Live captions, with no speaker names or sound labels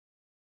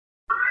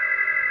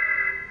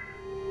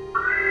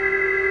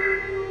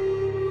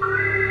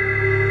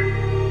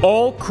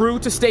All crew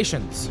to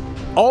stations.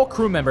 All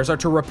crew members are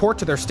to report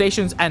to their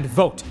stations and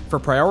vote for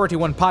Priority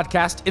One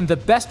Podcast in the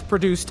best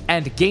produced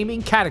and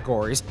gaming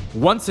categories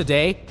once a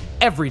day,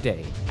 every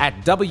day at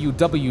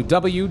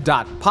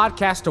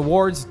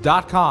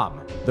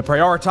www.podcastawards.com. The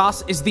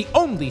Prioritas is the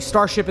only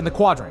starship in the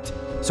quadrant,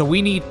 so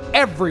we need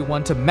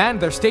everyone to man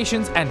their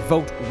stations and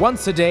vote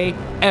once a day,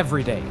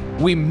 every day.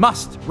 We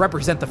must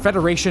represent the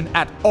Federation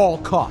at all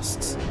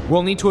costs.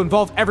 We'll need to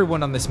involve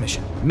everyone on this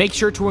mission. Make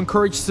sure to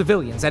encourage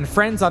civilians and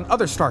friends on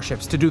other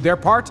starships to do their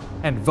part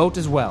and vote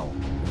as well.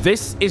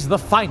 This is the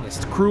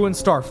finest crew in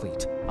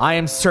Starfleet. I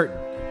am certain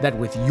that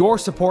with your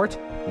support,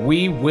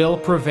 we will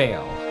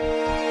prevail.